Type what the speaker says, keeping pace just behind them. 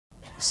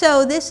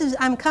So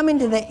I'm coming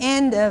to the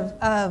end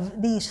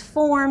of these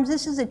forms.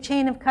 This is a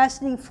chain of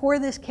custody for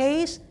this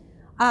case.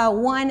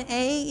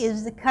 1A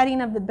is the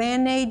cutting of the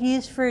Band-Aid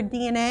used for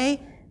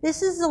DNA.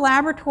 This is the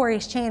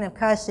laboratory's chain of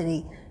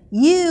custody.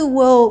 The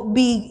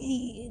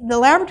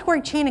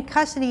laboratory chain of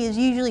custody is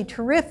usually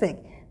terrific.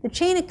 The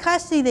chain of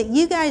custody that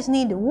you guys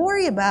need to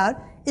worry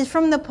about is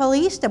from the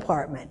police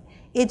department.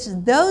 It's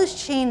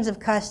those chains of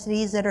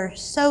custodies that are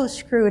so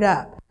screwed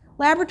up.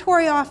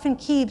 Laboratory often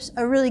keeps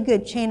a really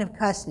good chain of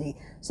custody.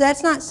 So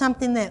that's not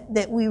something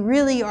that we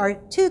really are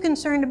too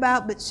concerned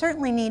about, but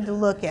certainly need to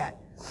look at.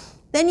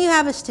 Then you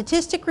have a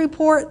statistic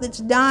report that's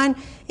done.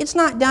 It's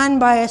not done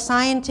by a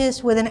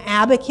scientist with an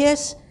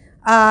abacus,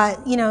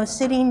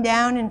 sitting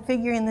down and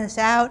figuring this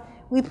out.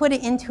 We put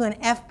it into an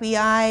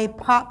FBI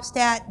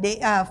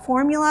PopStat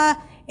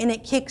formula, and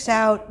it kicks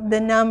out the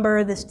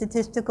number, the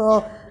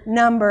statistical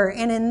number.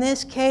 And in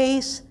this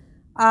case,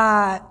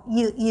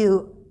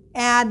 you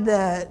add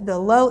the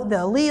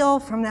allele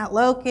from that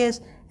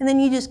locus, and then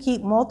you just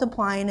keep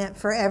multiplying it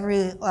for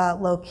every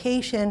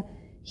location.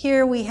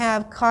 Here we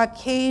have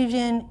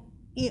Caucasian,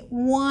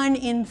 1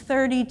 in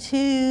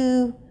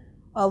 32,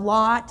 a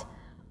lot.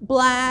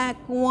 Black,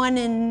 1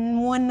 in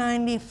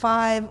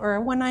 195 or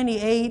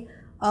 198,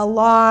 a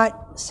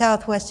lot.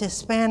 Southwest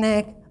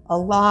Hispanic, a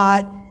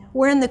lot.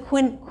 We're in the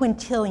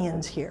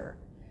quintillions here,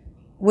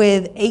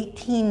 with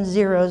 18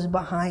 zeros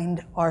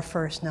behind our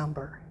first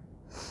number.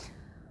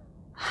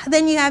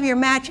 Then you have your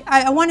match.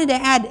 I wanted to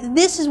add,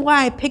 this is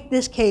why I picked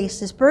this case,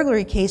 this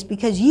burglary case,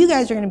 because you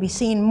guys are going to be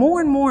seeing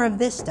more and more of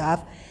this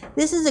stuff.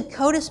 This is a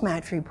CODIS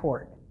match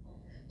report.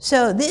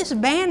 So this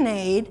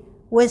Band-Aid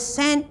was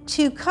sent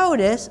to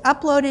CODIS,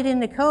 uploaded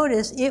into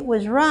CODIS, it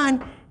was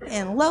run,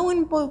 and lo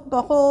and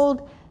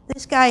behold,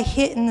 this guy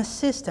hit in the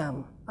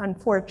system,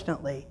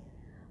 unfortunately.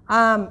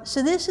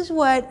 So this is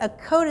what a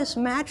CODIS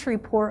match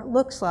report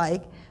looks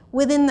like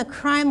within the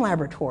crime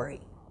laboratory.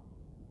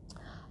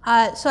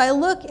 So I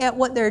look at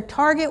what their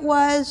target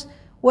was,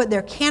 what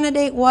their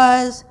candidate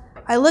was.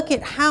 I look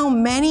at how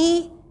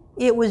many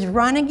it was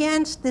run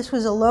against. This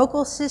was a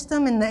local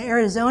system in the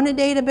Arizona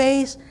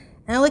database.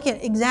 And I look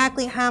at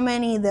exactly how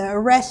many the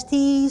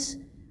arrestees,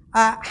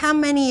 how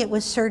many it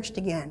was searched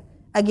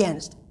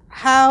against,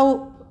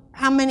 how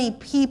many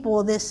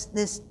people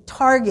this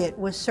target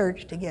was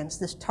searched against,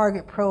 this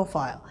target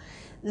profile.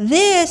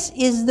 This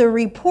is the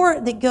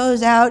report that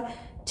goes out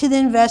to the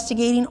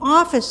investigating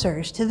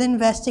officers, to the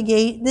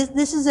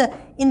this is an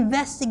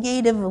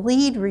investigative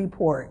lead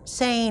report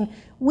saying,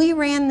 we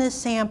ran this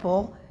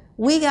sample,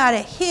 we got a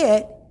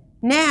hit,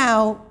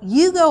 now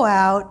you go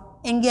out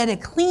and get a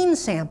clean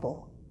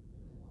sample.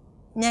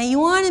 Now you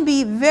want to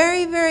be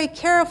very, very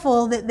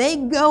careful that they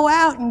go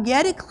out and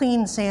get a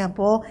clean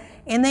sample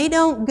and they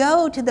don't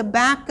go to the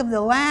back of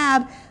the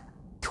lab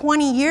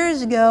 20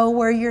 years ago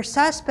where your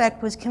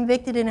suspect was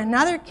convicted in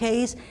another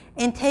case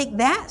and take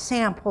that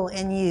sample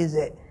and use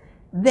it.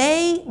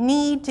 They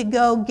need to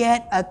go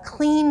get a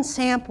clean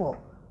sample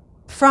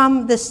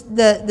from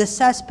the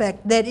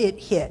suspect that it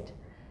hit.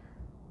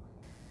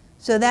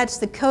 So that's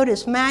the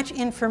CODIS match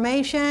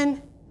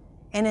information,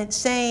 and it's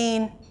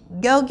saying,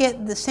 go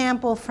get the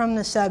sample from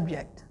the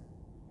subject.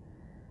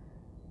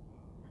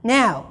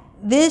 Now,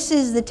 this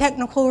is the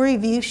technical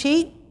review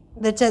sheet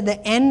that's at the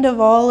end of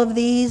all of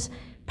these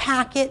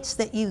packets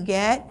that you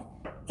get.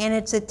 And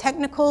it's a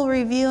technical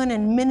review and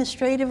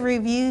administrative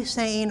review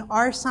saying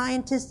our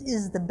scientist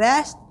is the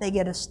best, they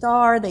get a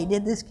star, they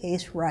did this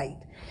case right.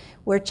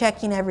 We're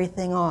checking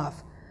everything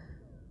off.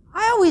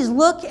 I always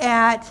look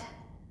at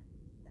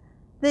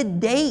the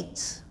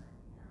dates.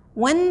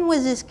 When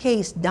was this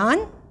case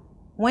done?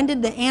 When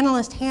did the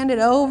analyst hand it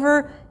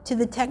over to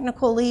the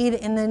technical lead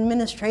and the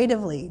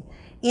administrative lead?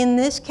 In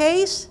this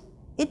case,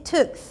 it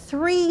took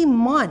 3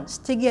 months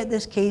to get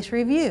this case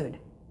reviewed.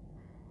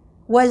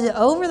 Was it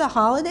over the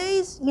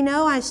holidays? You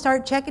know, I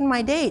start checking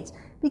my dates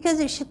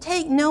because it should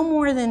take no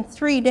more than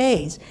 3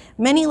 days.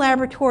 Many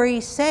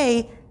laboratories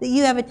say that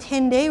you have a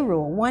 10-day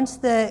rule.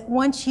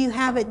 Once you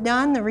have it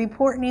done, the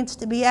report needs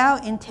to be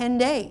out in 10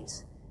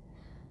 days.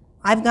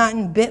 I've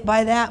gotten bit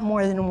by that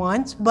more than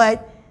once,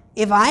 but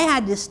if I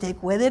had to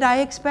stick with it,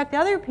 I expect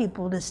other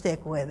people to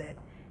stick with it.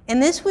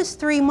 And this was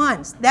 3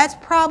 months. That's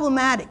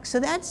problematic. So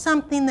that's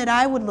something that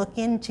I would look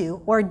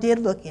into or did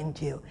look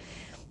into.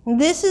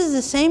 This is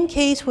the same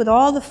case with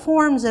all the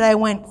forms that I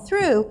went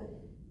through,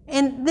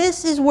 and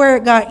this is where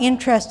it got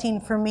interesting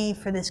for me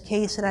for this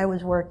case that I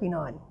was working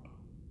on.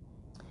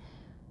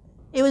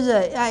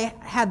 I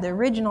had the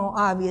original,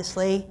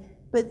 obviously,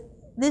 but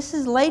this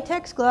is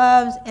latex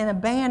gloves and a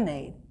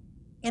Band-Aid.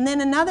 And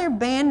then another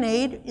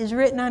Band-Aid is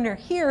written under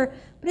here,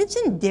 but it's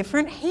in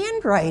different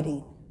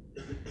handwriting.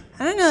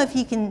 I don't know if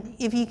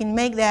you can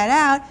make that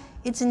out.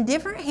 It's in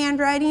different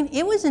handwriting.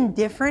 It was in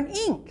different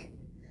ink.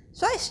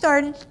 So I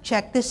started to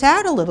check this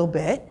out a little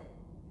bit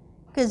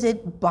because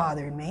it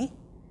bothered me.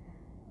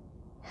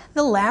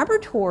 The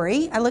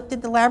laboratory, I looked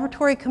at the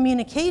laboratory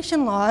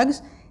communication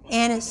logs,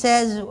 and it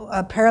says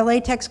a pair of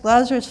latex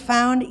gloves was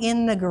found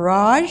in the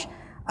garage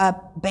A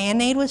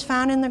Band-Aid was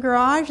found in the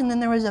garage, and then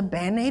there was a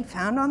Band-Aid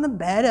found on the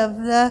bed of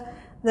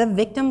the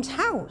victim's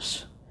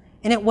house.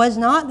 And it was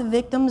not the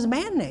victim's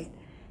Band-Aid.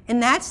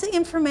 And that's the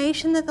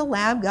information that the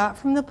lab got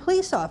from the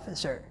police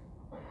officer.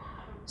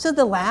 So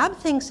the lab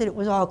thinks that it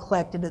was all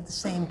collected at the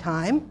same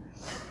time.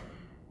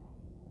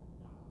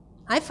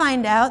 I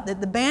find out that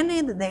the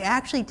Band-Aid that they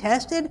actually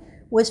tested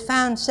was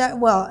found,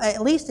 well,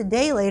 at least a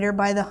day later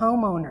by the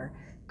homeowner,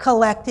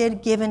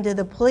 collected, given to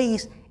the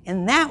police,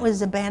 and that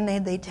was the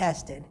Band-Aid they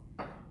tested.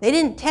 They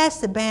didn't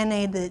test the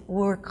Band-Aid that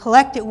was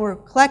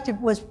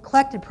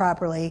collected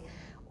properly,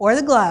 or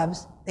the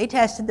gloves. They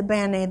tested the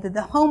Band-Aid that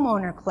the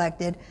homeowner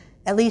collected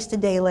at least a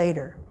day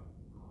later.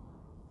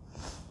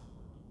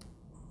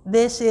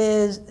 This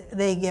is,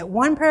 they get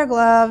one pair of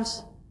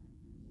gloves.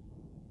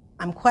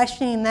 I'm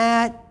questioning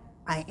that.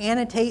 I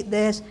annotate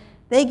this.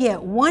 They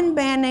get one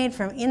Band-Aid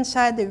from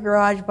inside the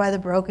garage by the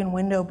broken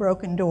window,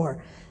 broken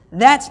door.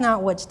 That's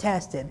not what's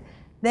tested.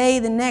 They,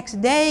 the next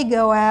day,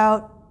 go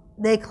out,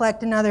 they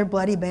collect another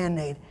bloody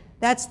Band-Aid.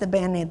 That's the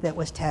Band-Aid that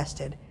was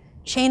tested.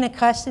 Chain of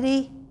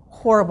custody,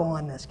 horrible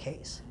in this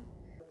case.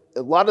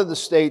 A lot of the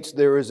states,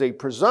 there is a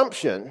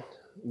presumption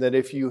that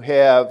if you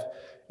have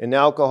an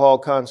alcohol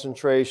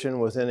concentration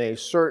within a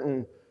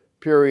certain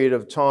period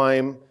of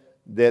time,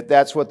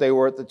 that's what they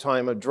were at the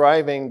time of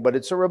driving, but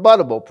it's a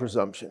rebuttable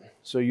presumption.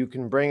 So you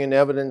can bring in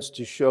evidence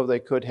to show they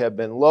could have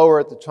been lower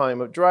at the time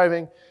of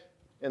driving,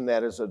 and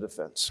that is a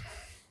defense.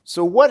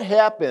 So what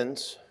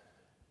happens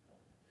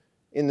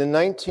in the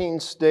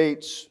 19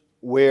 states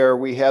where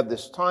we have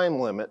this time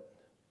limit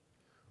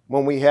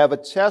when we have a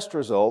test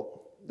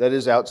result that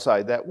is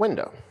outside that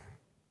window?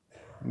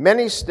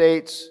 Many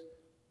states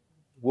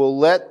will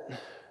let,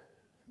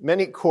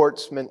 many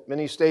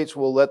states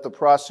will let the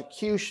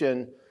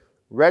prosecution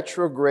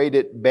retrograde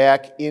it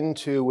back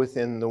into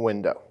within the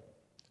window.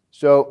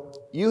 So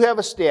you have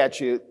a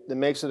statute that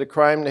makes it a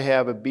crime to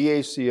have a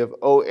BAC of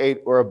 0.8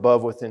 or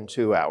above within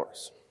 2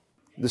 hours.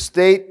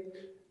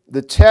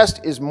 The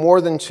test is more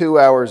than 2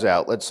 hours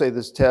out. Let's say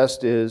this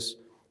test is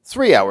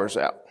 3 hours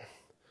out.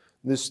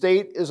 The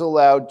state is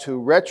allowed to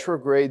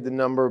retrograde the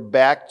number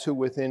back to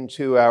within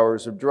 2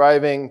 hours of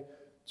driving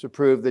to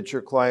prove that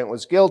your client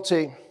was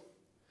guilty.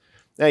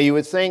 Now you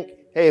would think,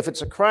 hey, if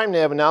it's a crime to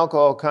have an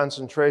alcohol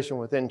concentration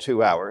within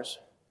 2 hours,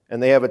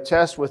 and they have a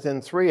test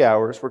within 3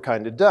 hours, we're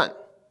kind of done.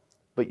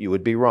 But you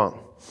would be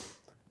wrong.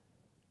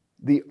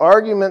 The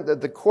argument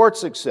that the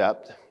courts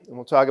accept, and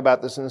we'll talk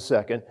about this in a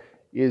second,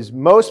 is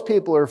most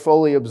people are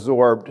fully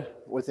absorbed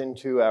within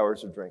 2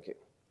 hours of drinking.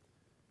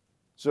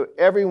 So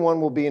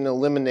everyone will be in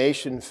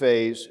elimination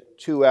phase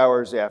 2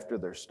 hours after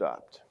they're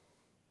stopped.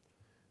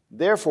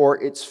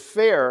 Therefore, it's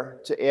fair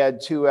to add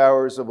 2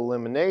 hours of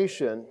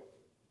elimination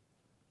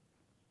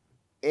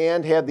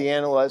and have the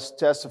analyst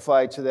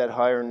testify to that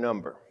higher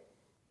number.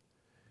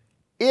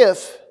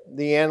 If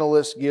the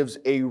analyst gives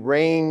a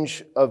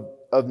range of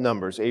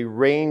numbers, a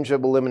range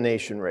of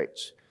elimination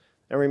rates.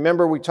 And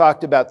remember, we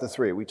talked about the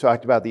three. We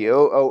talked about the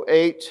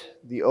 008,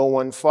 the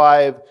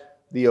 015,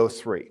 the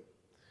 03.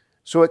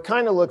 So it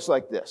kind of looks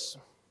like this.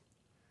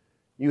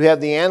 You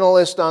have the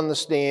analyst on the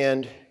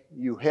stand.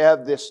 You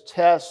have this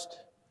test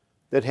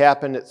that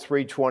happened at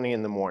 3:20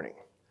 in the morning.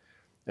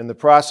 And the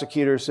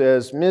prosecutor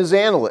says, Ms.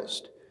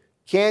 Analyst,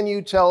 can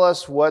you tell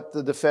us what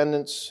the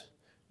defendant's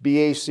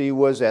BAC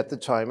was at the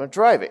time of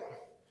driving?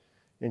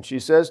 And she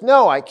says,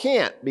 no, I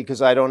can't, because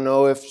I don't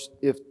know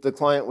if the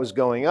client was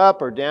going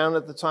up or down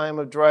at the time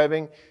of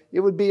driving.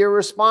 It would be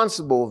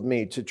irresponsible of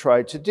me to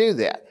try to do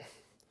that.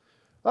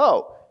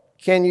 Oh,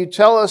 can you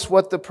tell us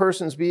what the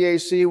person's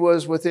BAC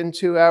was within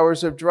 2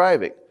 hours of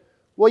driving?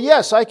 Well,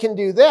 yes, I can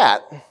do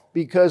that,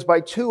 because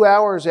by 2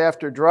 hours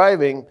after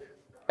driving,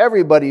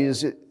 everybody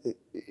is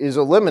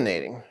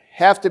eliminating,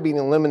 have to be in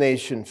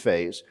elimination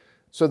phase.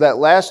 So that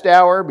last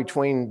hour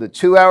between the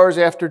 2 hours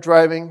after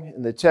driving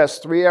and the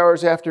test 3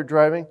 hours after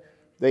driving,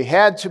 they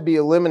had to be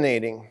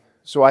eliminating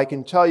so I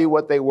can tell you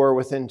what they were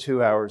within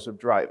 2 hours of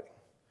driving.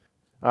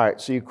 All right,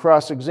 so you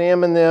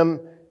cross-examine them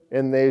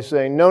and they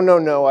say, no, no,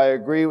 no, I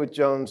agree with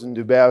Jones and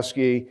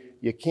Dubowski.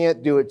 You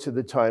can't do it to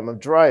the time of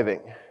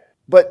driving.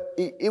 But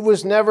it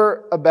was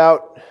never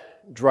about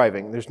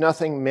driving. There's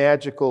nothing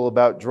magical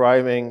about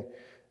driving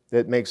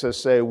that makes us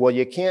say, well,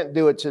 you can't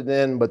do it to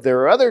then, but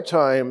there are other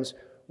times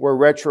where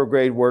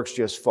retrograde works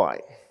just fine.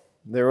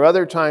 There are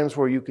other times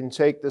where you can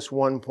take this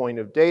one point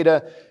of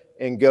data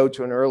and go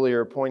to an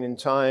earlier point in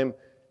time,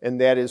 and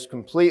that is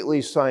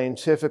completely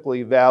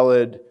scientifically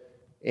valid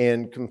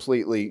and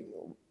completely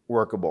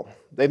workable.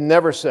 They've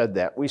never said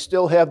that. We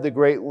still have the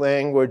great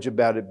language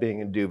about it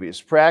being a dubious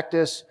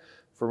practice,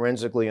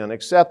 forensically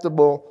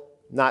unacceptable,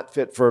 not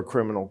fit for a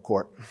criminal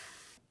court.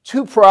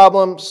 Two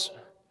problems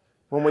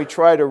when we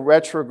try to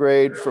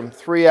retrograde from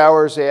 3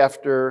 hours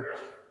after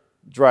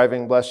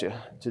driving, bless you,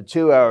 to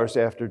 2 hours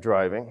after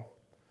driving.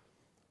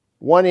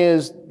 One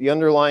is the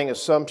underlying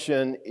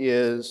assumption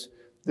is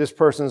this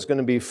person's going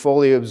to be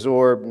fully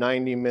absorbed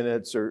 90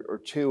 minutes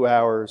or 2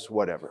 hours,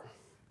 whatever.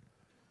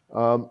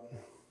 But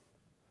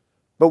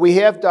we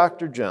have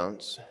Dr.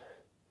 Jones,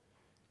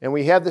 And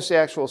we had this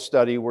actual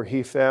study where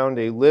he found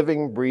a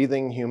living,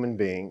 breathing human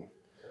being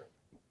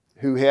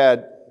who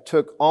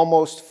took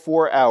almost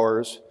 4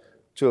 hours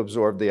to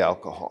absorb the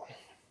alcohol.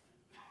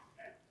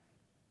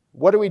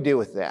 What do we do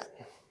with that?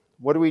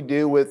 What do we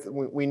do with,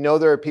 we know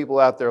there are people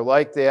out there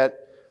like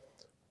that.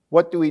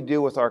 What do we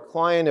do with our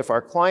client? If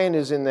our client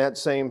is in that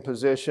same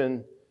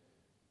position,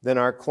 then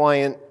our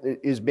client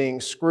is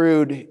being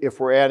screwed if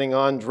we're adding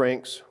on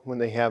drinks when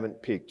they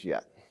haven't peaked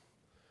yet.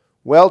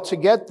 Well, to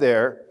get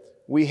there,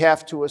 we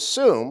have to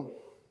assume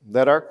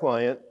that our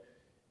client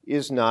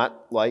is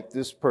not like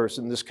this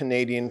person, this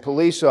Canadian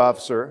police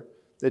officer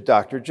that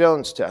Dr.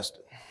 Jones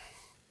tested.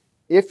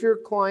 If your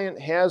client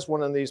has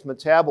one of these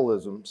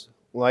metabolisms,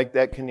 like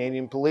that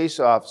Canadian police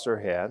officer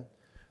had,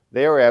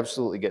 they are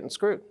absolutely getting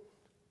screwed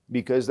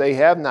because they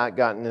have not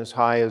gotten as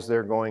high as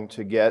they're going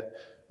to get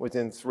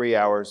within 3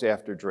 hours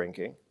after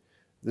drinking.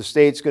 The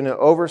state's going to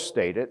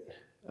overstate it,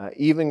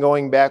 even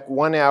going back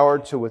 1 hour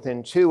to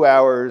within 2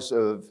 hours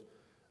of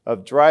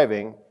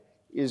driving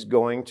is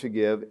going to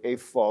give a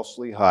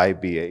falsely high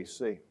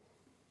BAC.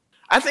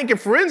 I think in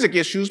forensic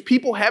issues,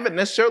 people haven't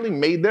necessarily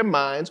made their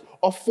minds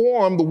or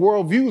formed the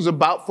worldviews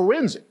about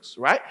forensics,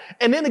 right?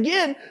 And then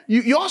again,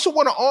 you also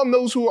want to arm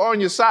those who are on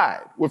your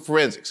side with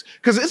forensics,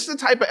 because it's the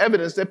type of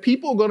evidence that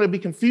people are going to be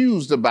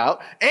confused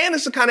about, and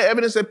it's the kind of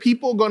evidence that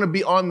people are going to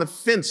be on the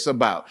fence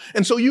about.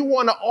 And so you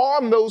want to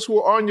arm those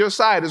who are on your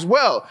side as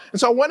well.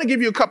 And so I want to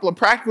give you a couple of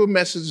practical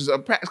messages, a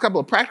couple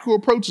of practical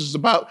approaches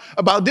about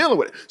dealing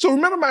with it. So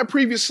remember my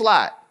previous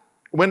slide.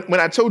 When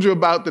I told you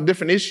about the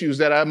different issues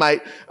that I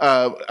might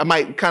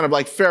kind of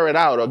like ferret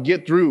out or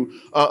get through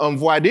on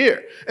voir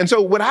dire. And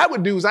so what I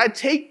would do is I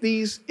take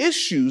these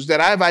issues that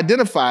I've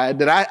identified,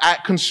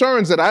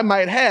 concerns that I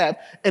might have,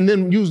 and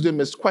then use them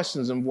as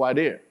questions in voir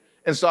dire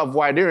and start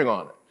voir diring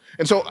on it.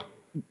 And so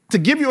to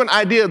give you an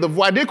idea of the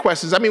voir dire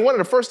questions, I mean, one of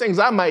the first things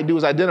I might do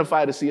is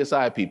identify the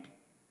CSI people.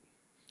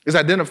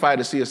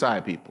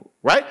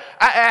 Right?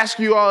 I asked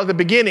you all at the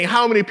beginning,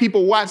 how many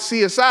people watch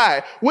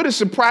CSI? Would it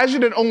surprise you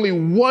that only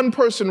one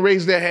person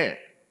raised their hand?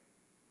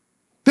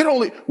 That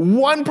only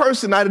one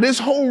person out of this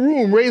whole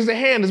room raised their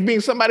hand as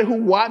being somebody who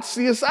watched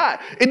CSI.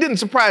 It didn't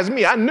surprise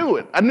me. I knew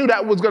it. I knew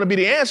that was going to be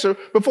the answer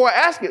before I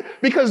asked it,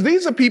 because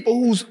these are people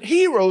whose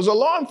heroes are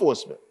law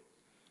enforcement.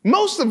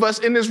 Most of us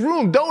in this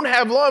room don't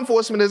have law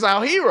enforcement as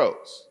our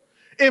heroes.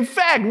 In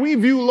fact, we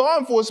view law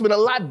enforcement a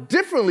lot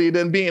differently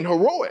than being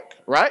heroic,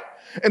 right?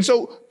 And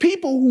so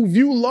people who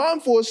view law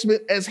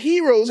enforcement as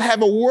heroes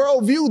have a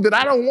worldview that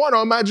I don't want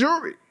on my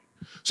jury.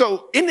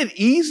 So isn't it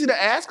easy to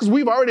ask? Because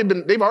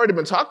they've already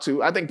been talked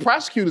to. I think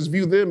prosecutors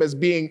view them as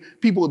being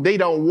people they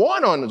don't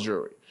want on the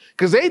jury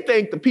because they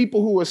think the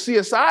people who are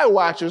CSI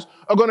watchers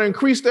are going to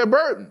increase their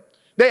burden.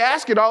 They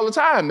ask it all the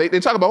time. They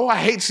talk about, oh, I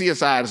hate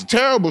CSI. It's a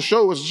terrible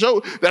show. It's a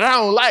show that I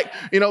don't like.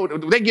 You know,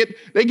 they get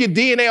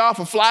DNA off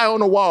a fly on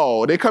the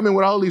wall. They come in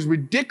with all these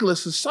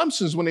ridiculous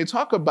assumptions when they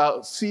talk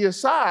about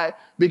CSI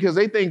because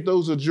they think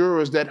those are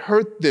jurors that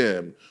hurt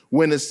them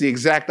when it's the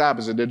exact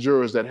opposite. They're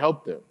jurors that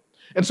help them.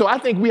 And so I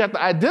think we have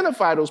to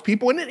identify those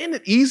people. And isn't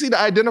it easy to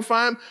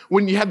identify them?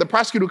 When you have the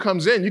prosecutor who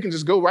comes in, you can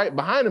just go right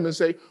behind them and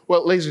say,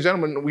 well, ladies and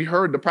gentlemen, we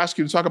heard the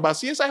prosecutor talk about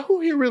CSI.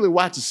 Who here really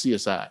watches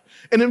CSI?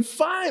 And then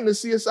find the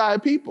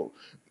CSI people.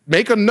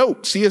 Make a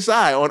note,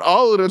 CSI, on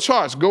all of the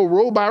charts. Go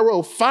row by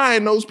row.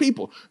 Find those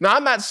people. Now,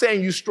 I'm not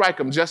saying you strike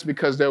them just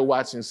because they're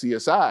watching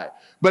CSI.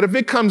 But if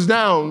it comes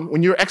down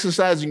when you're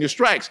exercising your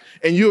strikes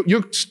and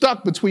you're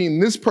stuck between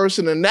this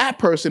person and that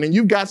person and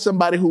you've got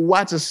somebody who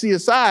watches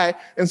CSI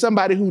and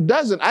somebody who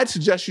doesn't, I'd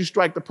suggest you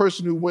strike the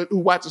person who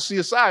watches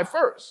CSI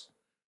first.